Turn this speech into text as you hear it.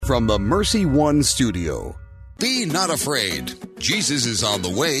from the Mercy One studio. Be not afraid. Jesus is on the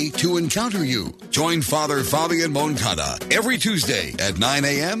way to encounter you. Join Father Fabian Moncada every Tuesday at 9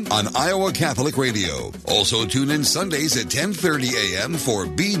 a.m. on Iowa Catholic Radio. Also tune in Sundays at 10:30 a.m. for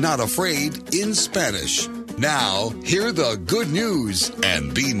Be Not Afraid in Spanish. Now, hear the good news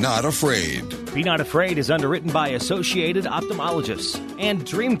and be not afraid. Be Not Afraid is underwritten by Associated Ophthalmologists and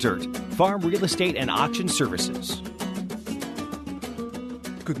Dream Dirt, Farm Real Estate and Auction Services.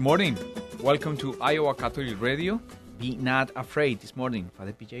 Good morning. Welcome to Iowa Catholic Radio. Be not afraid this morning.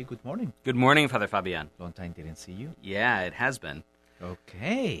 Father PJ, good morning. Good morning, Father Fabian. Long time didn't see you. Yeah, it has been.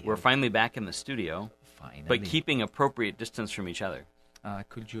 Okay. We're finally back in the studio, Finally. but keeping appropriate distance from each other.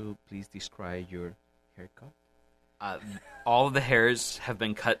 Could you please describe your haircut? All of the hairs have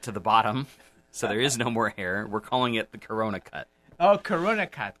been cut to the bottom, so there is no more hair. We're calling it the Corona cut. Oh, Corona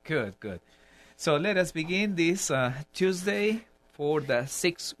cut. Good, good. So let us begin this Tuesday for the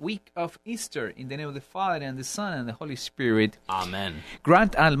 6th week of Easter. In the name of the Father, and the Son, and the Holy Spirit. Amen.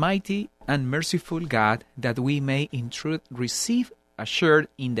 Grant, Almighty and merciful God, that we may in truth receive assured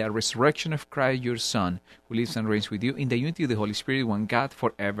in the resurrection of Christ your Son, who lives and reigns with you in the unity of the Holy Spirit, one God,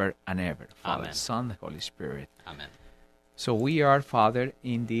 forever and ever. Father, Amen. Son, the Holy Spirit. Amen. So we are, Father,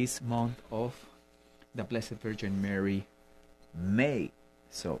 in this month of the Blessed Virgin Mary, May.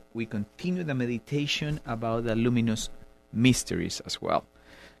 So we continue the meditation about the luminous mysteries as well.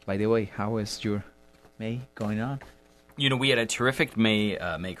 By the way, how is your May going on? You know, we had a terrific May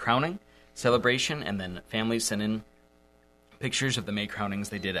crowning celebration, and then families sent in pictures of the May crownings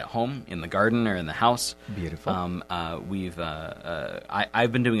they did at home, in the garden, or in the house. Beautiful.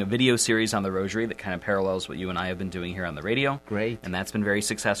 I've been doing a video series on the Rosary that kind of parallels what you and I have been doing here on the radio. Great. And that's been very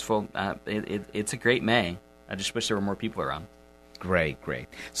successful. It's a great May. I just wish there were more people around. Great, great.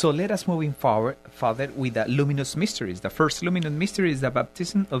 So let us move forward, Father, with the luminous mysteries. The first luminous mystery is the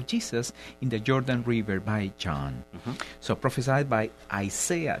baptism of Jesus in the Jordan River by John. Mm-hmm. So prophesied by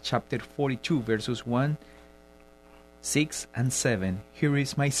Isaiah chapter 42, verses 1, 6, and 7. Here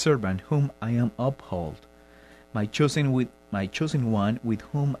is my servant whom I am uphold, my chosen one with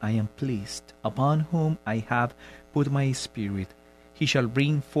whom I am pleased, upon whom I have put my spirit. He shall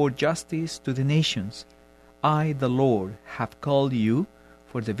bring forth justice to the nations. I, the Lord, have called you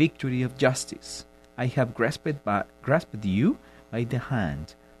for the victory of justice. I have grasped you by the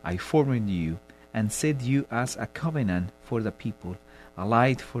hand. I formed you and set you as a covenant for the people, a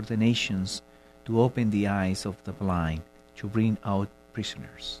light for the nations, to open the eyes of the blind, to bring out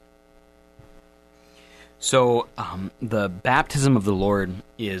prisoners. So the baptism of the Lord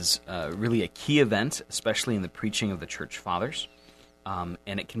is really a key event, especially in the preaching of the Church Fathers.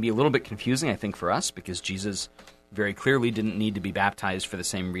 And it can be a little bit confusing, I think, for us, because Jesus very clearly didn't need to be baptized for the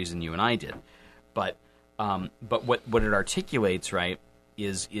same reason you and I did. But what it articulates, right,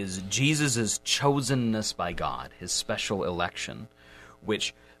 is Jesus' chosenness by God, his special election,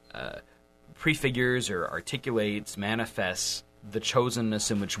 which prefigures or articulates, manifests the chosenness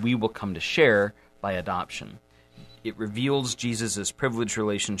in which we will come to share by adoption. It reveals Jesus' privileged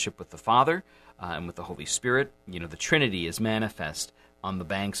relationship with the Father and with the Holy Spirit. You know, the Trinity is manifest on the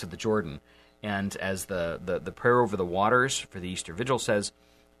banks of the Jordan. And as the prayer over the waters for the Easter Vigil says,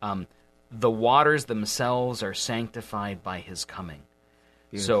 the waters themselves are sanctified by his coming.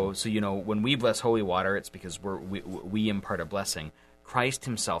 So you know, when we bless holy water, it's because we impart a blessing. Christ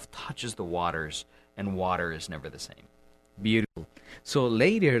himself touches the waters, and water is never the same. Beautiful. So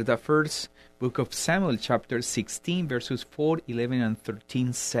later, the first book of Samuel, chapter 16, verses 4, 11, and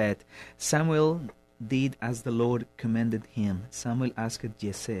 13 said, Samuel did as the Lord commanded him. Samuel asked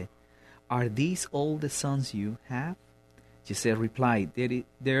Jesse, are these all the sons you have? Jesse replied,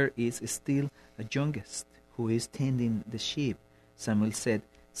 there is still a youngest who is tending the sheep. Samuel said,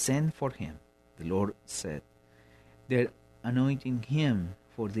 send for him. The Lord said, they're anointing him,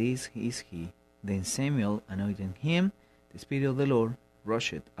 for this is he. Then Samuel anointed him. The Spirit of the Lord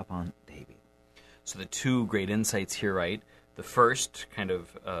rushed upon David. So the two great insights here, right? The first, kind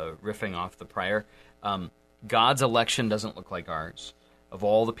of riffing off the prior, God's election doesn't look like ours. Of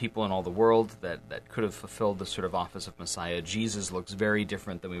all the people in all the world that could have fulfilled the sort of office of Messiah, Jesus looks very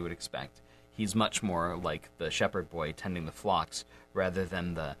different than we would expect. He's much more like the shepherd boy tending the flocks, rather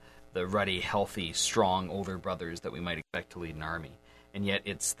than the ruddy, healthy, strong older brothers that we might expect to lead an army. And yet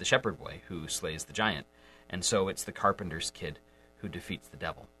it's the shepherd boy who slays the giant. And so it's the carpenter's kid who defeats the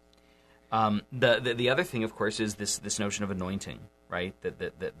devil. The other thing, of course, is this notion of anointing, right? That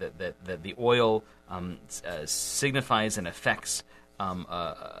the oil signifies and affects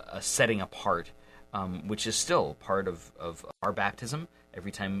a setting apart, which is still part of our baptism,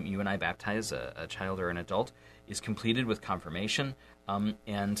 every time you and I baptize a child or an adult, is completed with confirmation,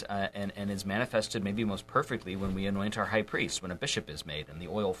 and is manifested maybe most perfectly when we anoint our high priest, when a bishop is made, and the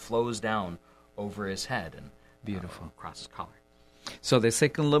oil flows down over his head and Beautiful. Across his collar. So the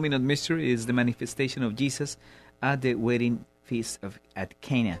second luminous mystery is the manifestation of Jesus at the wedding feast at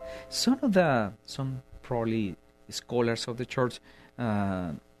Cana. Some probably scholars of the church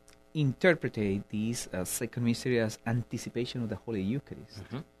interpreted this second mystery as anticipation of the Holy Eucharist.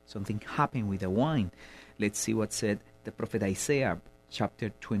 Mm-hmm. Something happened with the wine. Let's see what said the prophet Isaiah,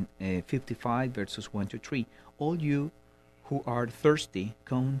 chapter 55, verses 1 to 3. All you who are thirsty,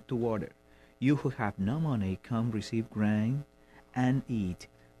 come to water. You who have no money, come receive grain and eat.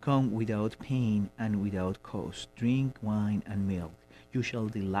 Come without pain and without cost. Drink wine and milk. You shall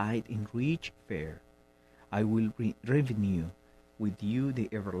delight in rich fare. I will renew with you the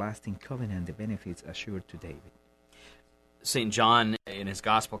everlasting covenant, the benefits assured to David. St. John, in his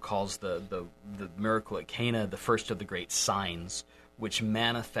Gospel, calls the miracle at Cana the first of the great signs, which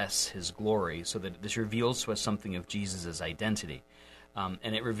manifests his glory, so that this reveals to us something of Jesus' identity.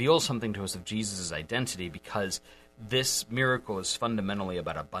 And it reveals something to us of Jesus' identity because this miracle is fundamentally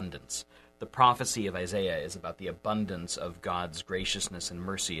about abundance. The prophecy of Isaiah is about the abundance of God's graciousness and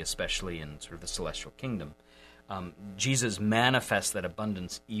mercy, especially in sort of the celestial kingdom. Jesus manifests that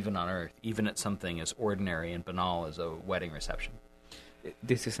abundance even on earth, even at something as ordinary and banal as a wedding reception.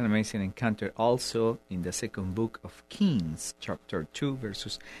 This is an amazing encounter also in the second book of Kings, chapter 2,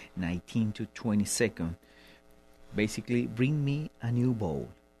 verses 19 to 22. Basically, bring me a new bowl.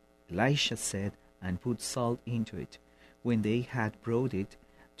 Elisha said, and put salt into it. When they had brought it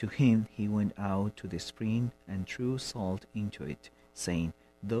to him, he went out to the spring and threw salt into it, saying,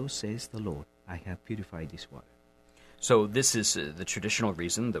 Thus says the Lord, I have purified this water. So this is the traditional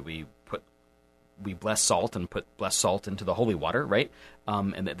reason that we bless salt and put blessed salt into the holy water, right?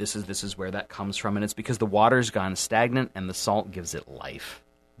 And that this is where that comes from, and it's because the water's gone stagnant and the salt gives it life.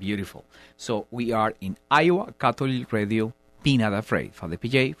 Beautiful. So we are in Iowa Catholic Radio. Be not afraid. Father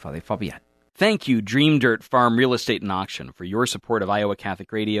PJ, Father Fabian. Thank you, Dream Dirt Farm Real Estate and Auction, for your support of Iowa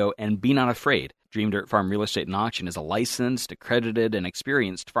Catholic Radio, and be not afraid. Dream Dirt Farm Real Estate and Auction is a licensed, accredited, and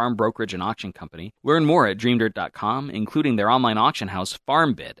experienced farm brokerage and auction company. Learn more at dreamdirt.com, including their online auction house,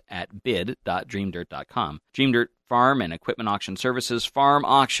 FarmBid, at bid.dreamdirt.com. Dream Dirt Farm and Equipment Auction Services, farm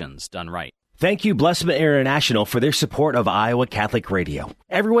auctions done right. Thank you, Blessman International, for their support of Iowa Catholic Radio.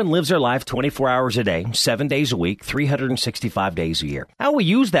 Everyone lives their life 24 hours a day, 7 days a week, 365 days a year. How we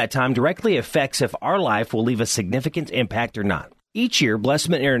use that time directly affects if our life will leave a significant impact or not. Each year,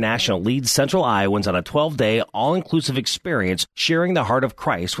 Blessman International leads Central Iowans on a 12-day, all-inclusive experience sharing the heart of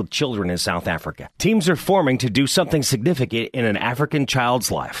Christ with children in South Africa. Teams are forming to do something significant in an African child's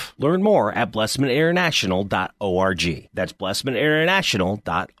life. Learn more at blessmaninternational.org. That's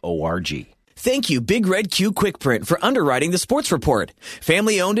blessmaninternational.org. Thank you, Big Red Q Quick Print, for underwriting the sports report.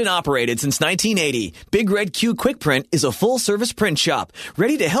 Family owned and operated since 1980, Big Red Q Quick Print is a full-service print shop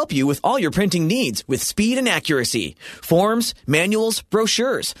ready to help you with all your printing needs with speed and accuracy. Forms, manuals,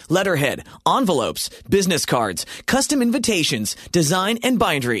 brochures, letterhead, envelopes, business cards, custom invitations, design, and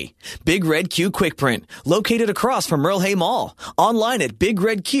bindery. Big Red Q Quick Print, located across from Merle Hay Mall. Online at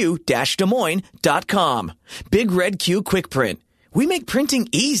bigredq-desmoines.com. Big Red Q Quick Print. We make printing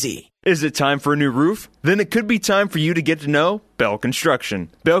easy. Is it time for a new roof? Then it could be time for you to get to know Bell Construction.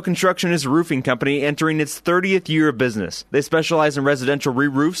 Bell Construction is a roofing company entering its 30th year of business. They specialize in residential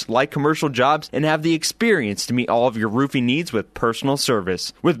re-roofs, light commercial jobs, and have the experience to meet all of your roofing needs with personal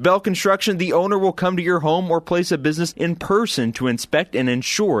service. With Bell Construction, the owner will come to your home or place of business in person to inspect and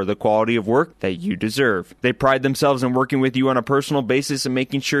ensure the quality of work that you deserve. They pride themselves in working with you on a personal basis and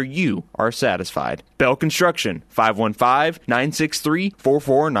making sure you are satisfied. Bell Construction,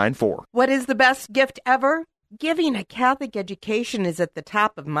 515-963-4494. What is the best gift ever? Giving a Catholic education is at the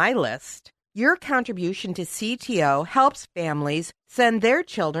top of my list. Your contribution to CTO helps families send their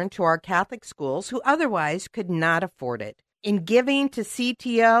children to our Catholic schools who otherwise could not afford it. In giving to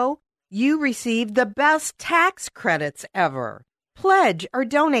CTO, you receive the best tax credits ever. Pledge or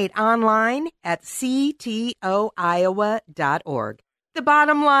donate online at ctoiowa.org. The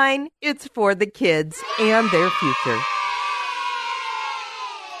bottom line, it's for the kids and their future.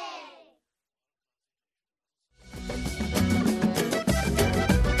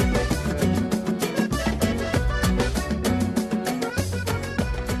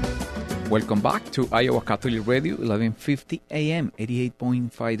 Welcome back to Iowa Catholic Radio, 1150 AM,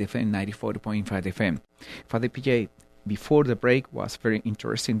 88.5 FM, 94.5 FM. Father PJ, before the break was very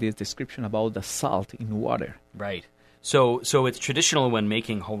interesting, this description about the salt in water. Right. So it's traditional when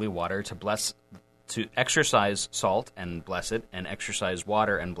making holy water to bless to exercise salt and bless it, and exercise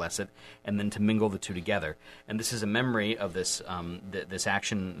water and bless it, and then to mingle the two together. And this is a memory of this this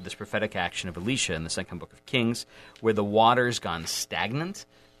action, this prophetic action of Elisha in the second book of Kings, where the water's gone stagnant.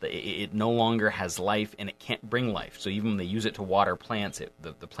 It no longer has life, and it can't bring life. So even when they use it to water plants,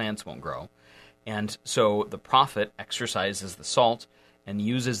 the plants won't grow. And so the prophet exercises the salt and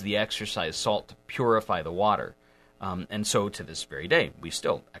uses the exercised salt to purify the water. And so to this very day, we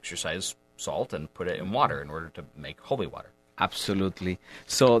still exercise salt and put it in water in order to make holy water. Absolutely.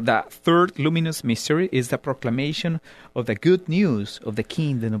 So the third luminous mystery is the proclamation of the good news of the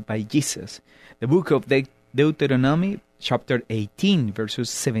kingdom by Jesus. The book of Deuteronomy, chapter 18,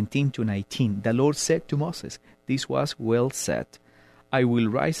 verses 17 to 19. The Lord said to Moses, "This was well said. I will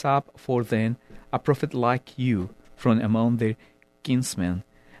rise up for them a prophet like you from among their kinsmen,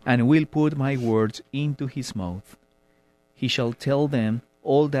 and will put my words into his mouth. He shall tell them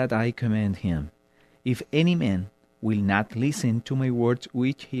all that I command him. If any man will not listen to my words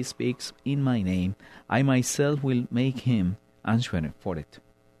which he speaks in my name, I myself will make him answer for it."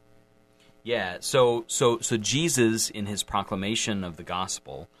 Yeah, so Jesus, in his proclamation of the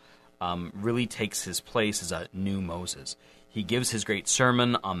gospel, really takes his place as a new Moses. He gives his great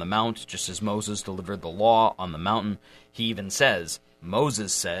sermon on the mount, just as Moses delivered the law on the mountain. He even says,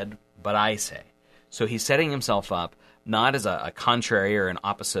 "Moses said, but I say." So he's setting himself up not as a contrary or an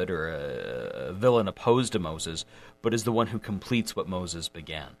opposite or a villain opposed to Moses, but as the one who completes what Moses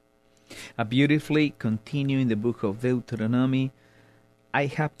began. Beautifully continuing the book of Deuteronomy, "I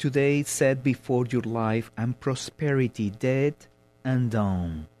have today set before your life and prosperity, dead and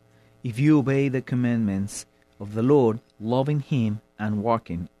done, if you obey the commandments of the Lord, loving him and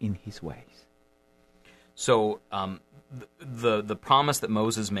walking in his ways." So the promise that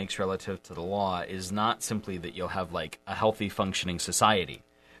Moses makes relative to the law is not simply that you'll have like a healthy functioning society,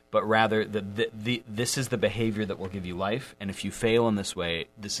 but rather that this is the behavior that will give you life, and if you fail in this way,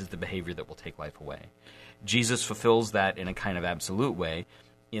 this is the behavior that will take life away. Jesus fulfills that in a kind of absolute way,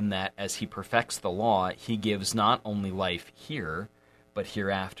 in that as he perfects the law, he gives not only life here, but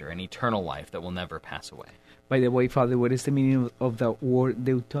hereafter, an eternal life that will never pass away. By the way, Father, what is the meaning of the word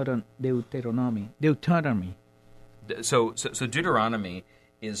Deuteronomy? So Deuteronomy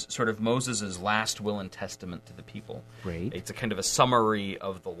is sort of Moses' last will and testament to the people. Right. It's a kind of a summary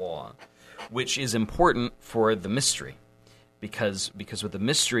of the law, which is important for the mystery, because what the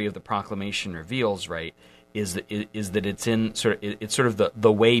mystery of the proclamation reveals, right, is that it's in it's sort of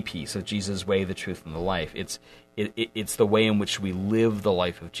the way piece of Jesus' way, the truth, and the life. It's the way in which we live the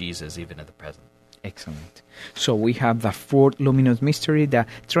life of Jesus even at the present. Excellent. So we have the fourth luminous mystery, the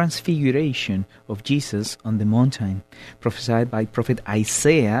transfiguration of Jesus on the mountain, prophesied by prophet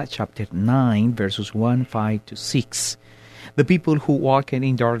Isaiah, chapter 9, verses 1, 5 to 6. "The people who walk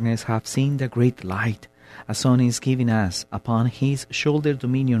in darkness have seen the great light. A son is given us, upon his shoulder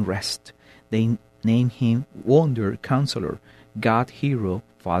dominion rest. They name him Wonder, Counselor, God, Hero,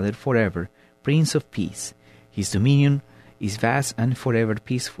 Father forever, Prince of Peace. His dominion is vast and forever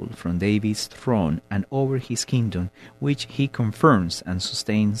peaceful from David's throne and over his kingdom, which he confirms and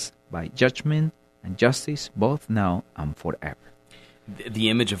sustains by judgment and justice both now and forever." The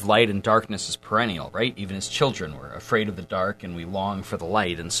image of light and darkness is perennial, right? Even as children, we're afraid of the dark and we long for the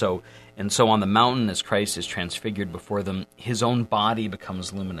light. And so on the mountain, as Christ is transfigured before them, his own body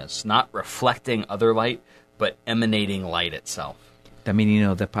becomes luminous, not reflecting other light, but emanating light itself. The meaning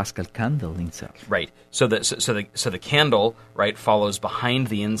of the Paschal candle itself. Right. So the candle, right, follows behind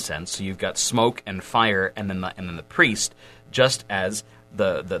the incense. So you've got smoke and fire, and then the priest, just as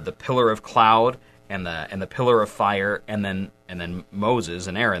the pillar of cloud and the pillar of fire, and then Moses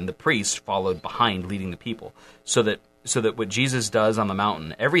and Aaron, the priest, followed behind, leading the people. So that what Jesus does on the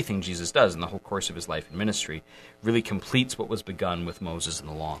mountain, everything Jesus does in the whole course of his life and ministry, really completes what was begun with Moses and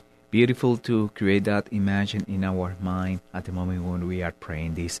the law. Beautiful to create that image in our mind at the moment when we are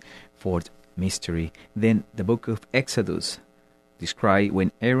praying this fourth mystery. Then the book of Exodus describes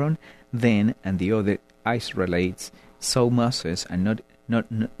when Aaron then and the other Israelites saw Moses and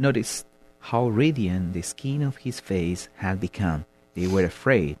noticed how radiant the skin of his face had become. They were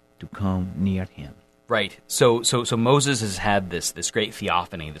afraid to come near him. Right. So Moses has had this great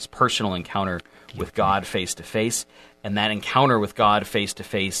theophany, this personal encounter with God face to face, and that encounter with God face to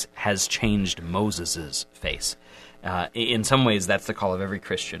face has changed Moses' face. In some ways, that's the call of every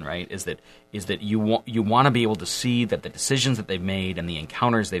Christian, right? Is that you want to be able to see that the decisions that they've made and the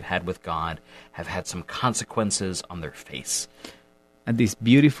encounters they've had with God have had some consequences on their face. And this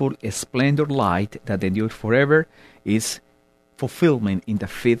beautiful splendor light that endures forever is fulfillment in the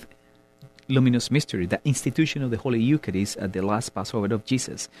fifth luminous mystery, the institution of the Holy Eucharist at the last Passover of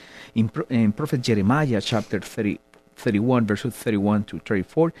Jesus. In Prophet Jeremiah chapter 31, verses 31 to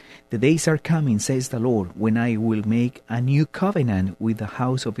 34, the days are coming, says the Lord, when I will make a new covenant with the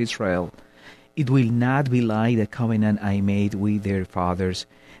house of Israel. It will not be like the covenant I made with their fathers.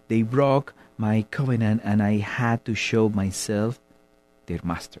 They broke my covenant, and I had to show myself their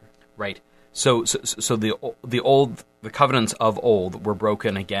master. Right. So the covenants of old were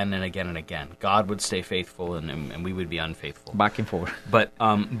broken again and again and again. God would stay faithful, and we would be unfaithful. Back and forth. But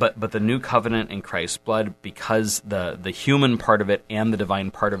the new covenant in Christ's blood, because the human part of it and the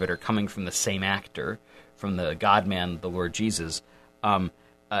divine part of it are coming from the same actor, from the God-man, the Lord Jesus,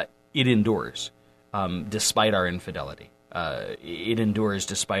 it endures despite our infidelity. It endures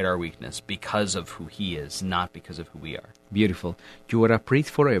despite our weakness because of who He is, not because of who we are. Beautiful. You are a priest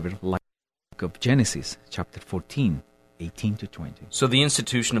forever, like of Genesis chapter 14, 18 to 20. So the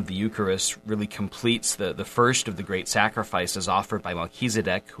institution of the Eucharist really completes the first of the great sacrifices offered by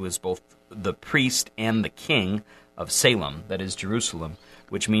Melchizedek, who is both the priest and the king of Salem, that is Jerusalem,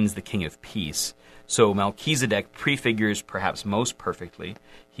 which means the king of peace. So Melchizedek prefigures perhaps most perfectly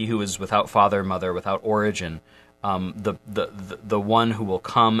he who is without father, mother, without origin, the one who will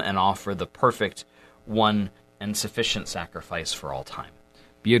come and offer the perfect one and sufficient sacrifice for all time.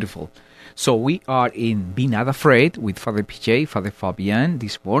 Beautiful. So we are in Be Not Afraid with Father PJ, Father Fabian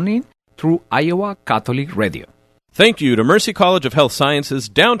this morning through Iowa Catholic Radio. Thank you to Mercy College of Health Sciences,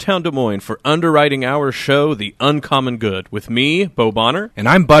 downtown Des Moines, for underwriting our show, The Uncommon Good, with me, Bo Bonner. And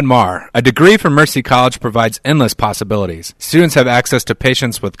I'm Bud Marr. A degree from Mercy College provides endless possibilities. Students have access to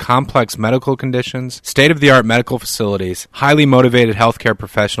patients with complex medical conditions, state-of-the-art medical facilities, highly motivated healthcare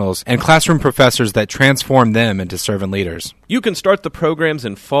professionals, and classroom professors that transform them into servant leaders. You can start the programs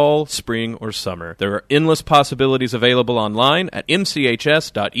in fall, spring, or summer. There are endless possibilities available online at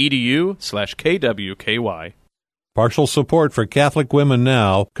mchs.edu/kwky. Partial support for Catholic Women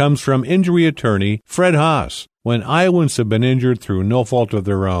Now comes from injury attorney Fred Haas. When Iowans have been injured through no fault of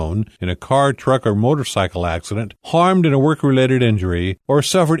their own in a car, truck, or motorcycle accident, harmed in a work-related injury, or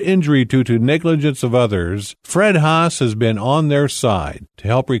suffered injury due to negligence of others, Fred Haas has been on their side to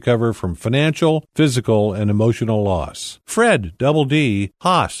help recover from financial, physical, and emotional loss. Fred, double D,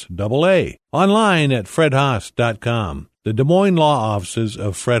 Haas, double A. Online at fredhaas.com. The Des Moines Law Offices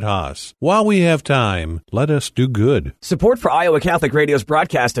of Fred Haas. While we have time, let us do good. Support for Iowa Catholic Radio's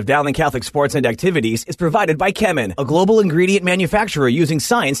broadcast of Dowling Catholic sports and activities is provided by Kemin, a global ingredient manufacturer using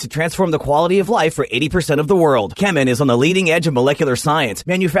science to transform the quality of life for 80% of the world. Kemin is on the leading edge of molecular science,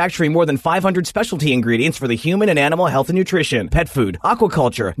 manufacturing more than 500 specialty ingredients for the human and animal health and nutrition, pet food,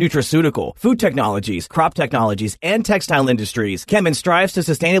 aquaculture, nutraceutical, food technologies, crop technologies, and textile industries. Kemin strives to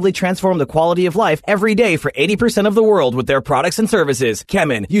sustainably transform the quality of life every day for 80% of the world with their products and services.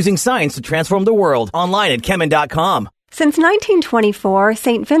 Kemin, using science to transform the world. Online at Kemin.com. Since 1924,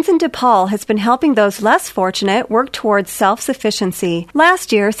 St. Vincent de Paul has been helping those less fortunate work towards self-sufficiency.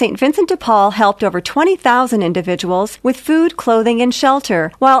 Last year, St. Vincent de Paul helped over 20,000 individuals with food, clothing, and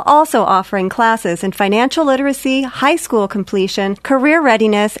shelter, while also offering classes in financial literacy, high school completion, career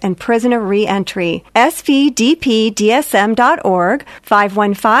readiness, and prisoner re-entry. svdpdsm.org,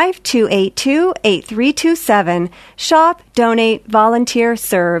 515-282-8327. Shop, donate, volunteer,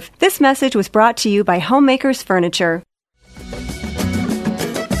 serve. This message was brought to you by Homemakers Furniture.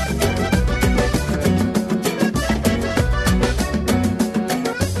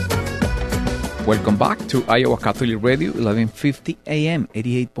 Welcome back to Iowa Catholic Radio, 1150 AM,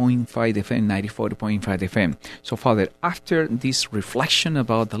 88.5 FM, 94.5 FM. So, Father, after this reflection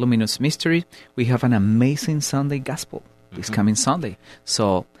about the luminous mystery, we have an amazing Sunday gospel this coming Sunday.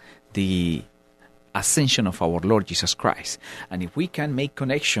 So, the ascension of our Lord Jesus Christ. And if we can make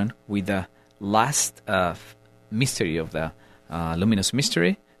connection with the last mystery of the luminous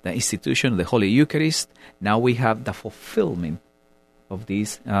mystery, the institution of the Holy Eucharist, now we have the fulfillment of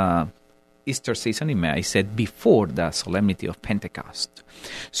this Easter season, I said before the solemnity of Pentecost.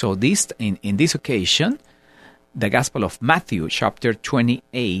 So this, in this occasion, the Gospel of Matthew, chapter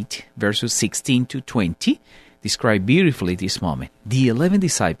 28, verses 16 to 20, describe beautifully this moment. The 11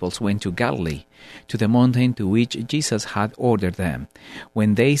 disciples went to Galilee, to the mountain to which Jesus had ordered them.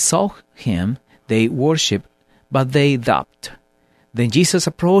 When they saw him, they worshipped, but they doubted. Then Jesus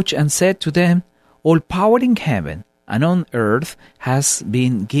approached and said to them, "All power in heaven and on earth has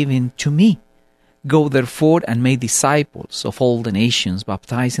been given to me. Go therefore and make disciples of all the nations,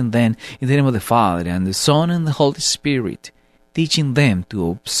 baptizing them in the name of the Father and the Son and the Holy Spirit, teaching them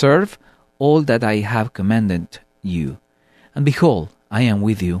to observe all that I have commanded you. And behold, I am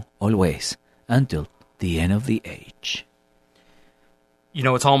with you always, until the end of the age."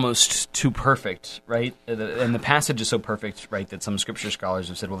 It's almost too perfect, right? And the passage is so perfect, right, that some scripture scholars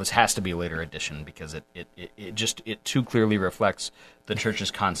have said, well, this has to be a later addition because it too clearly reflects the church's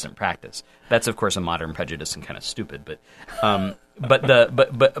constant practice. That's, of course, a modern prejudice and kind of stupid, but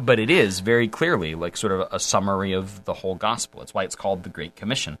it is very clearly like sort of a summary of the whole gospel. It's why it's called the Great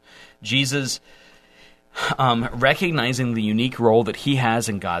Commission. Jesus, recognizing the unique role that he has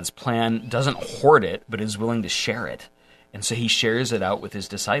in God's plan, doesn't hoard it, but is willing to share it. And so he shares it out with his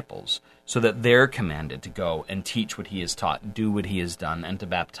disciples so that they're commanded to go and teach what he has taught, do what he has done, and to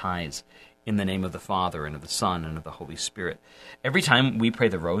baptize in the name of the Father and of the Son and of the Holy Spirit. Every time we pray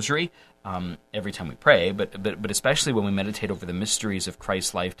the rosary, every time we pray, but especially when we meditate over the mysteries of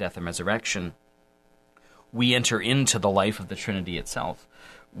Christ's life, death, and resurrection, we enter into the life of the Trinity itself.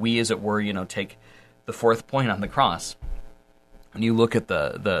 We, as it were, take the fourth point on the cross. When you look at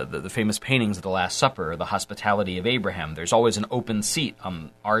the famous paintings of the Last Supper, the hospitality of Abraham, there's always an open seat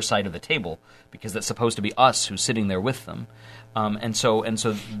on our side of the table because that's supposed to be us who's sitting there with them. And so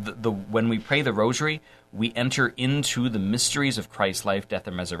when we pray the rosary, we enter into the mysteries of Christ's life, death,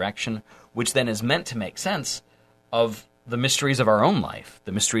 and resurrection, which then is meant to make sense of the mysteries of our own life,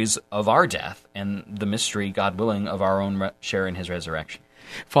 the mysteries of our death, and the mystery, God willing, of our own share in his resurrection.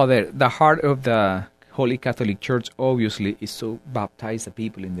 Father, the heart of the Holy Catholic Church obviously is to baptize the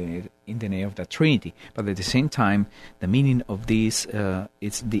people in the name of the Trinity, but at the same time, the meaning of this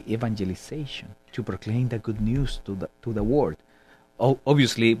is the evangelization, to proclaim the good news to the world.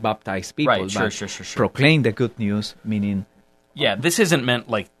 Obviously, baptize people, right? Sure. Proclaim the good news, meaning. Yeah, this isn't meant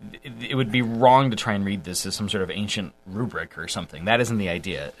like it would be wrong to try and read this as some sort of ancient rubric or something. That isn't the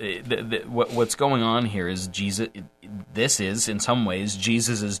idea. What's going on here is Jesus. This is, in some ways,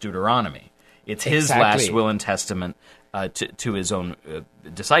 Jesus' Deuteronomy. It's his last will and testament to his own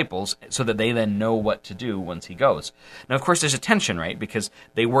disciples so that they then know what to do once he goes. Now, of course, there's a tension, right? Because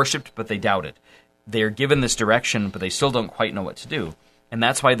they worshipped, but they doubted. They're given this direction, but they still don't quite know what to do. And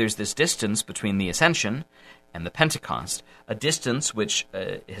that's why there's this distance between the Ascension and the Pentecost, a distance which,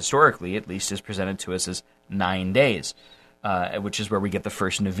 historically at least, is presented to us as 9 days. Which is where we get the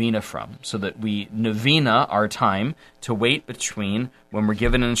first novena from, so that we novena our time to wait between when we're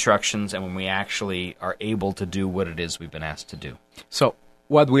given instructions and when we actually are able to do what it is we've been asked to do. So,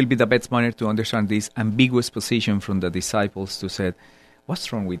 what will be the best manner to understand this ambiguous position from the disciples to say,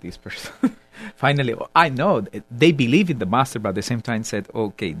 what's wrong with this person? Finally, I know they believe in the Master, but at the same time said,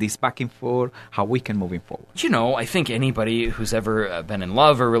 okay, this back and forth, how we can move forward. I think anybody who's ever been in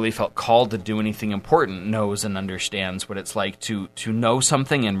love or really felt called to do anything important knows and understands what it's like to know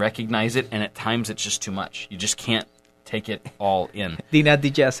something and recognize it, and at times it's just too much. You just can't take it all in. Did not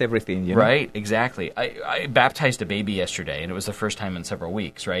digest everything, Right, exactly. I baptized a baby yesterday, and it was the first time in several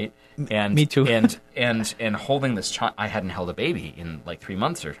weeks, right? And me too. and holding this child, I hadn't held a baby in like 3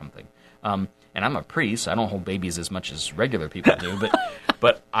 months or something. And I'm a priest, so I don't hold babies as much as regular people do,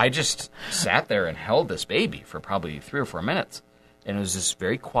 but I just sat there and held this baby for probably 3 or 4 minutes. And it was just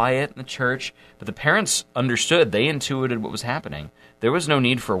very quiet in the church, but the parents understood, they intuited what was happening. There was no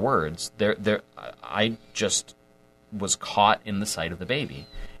need for words. I just was caught in the sight of the baby.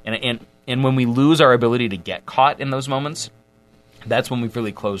 And when we lose our ability to get caught in those moments, that's when we've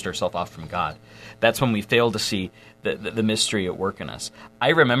really closed ourselves off from God. That's when we fail to see the mystery at work in us. I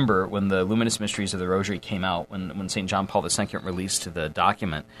remember when the Luminous Mysteries of the Rosary came out, when St. John Paul II released the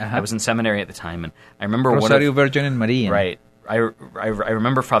document. I was in seminary at the time, and I remember Rosario Virgin and Maria. Right. I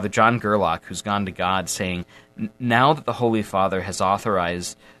remember Father John Gerlach, who's gone to God, saying, now that the Holy Father has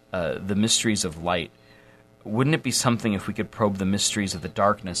authorized the mysteries of light, wouldn't it be something if we could probe the mysteries of the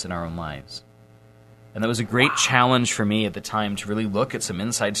darkness in our own lives? And that was a great challenge for me at the time to really look at some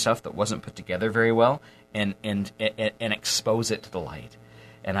inside stuff that wasn't put together very well and expose it to the light.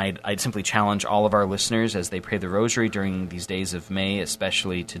 And I'd simply challenge all of our listeners as they pray the Rosary during these days of May,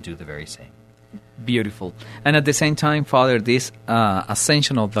 especially, to do the very same. Beautiful. And at the same time, Father, this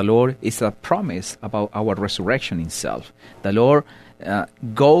ascension of the Lord is a promise about our resurrection itself. The Lord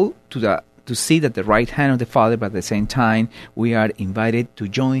go to sit at the right hand of the Father, but at the same time, we are invited to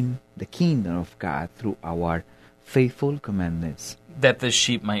join the kingdom of God through our faithful commandments. That the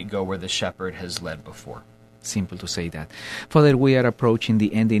sheep might go where the shepherd has led before. Simple to say that. Father, we are approaching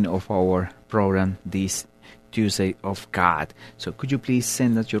the ending of our program this Tuesday of God. So could you please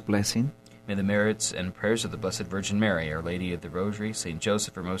send us your blessing? May the merits and prayers of the Blessed Virgin Mary, Our Lady of the Rosary, St.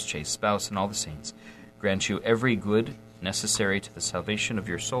 Joseph, her most chaste spouse, and all the saints, grant you every good necessary to the salvation of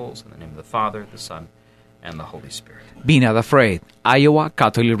your souls. In the name of the Father, the Son, and the Holy Spirit. Be not afraid. Iowa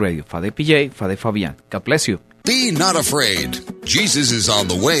Catholic Radio. Father PJ, Father Fabian. God bless you. Be not afraid. Jesus is on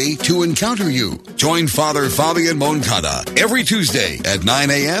the way to encounter you. Join Father Fabian Moncada every Tuesday at 9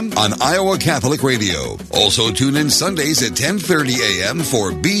 a.m. on Iowa Catholic Radio. Also tune in Sundays at 10:30 a.m.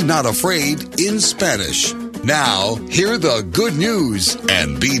 for Be Not Afraid in Spanish. Now, hear the good news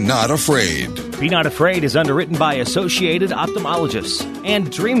and be not afraid. Be Not Afraid is underwritten by Associated Ophthalmologists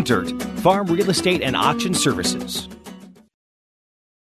and Dream Dirt, Farm Real Estate and Auction Services.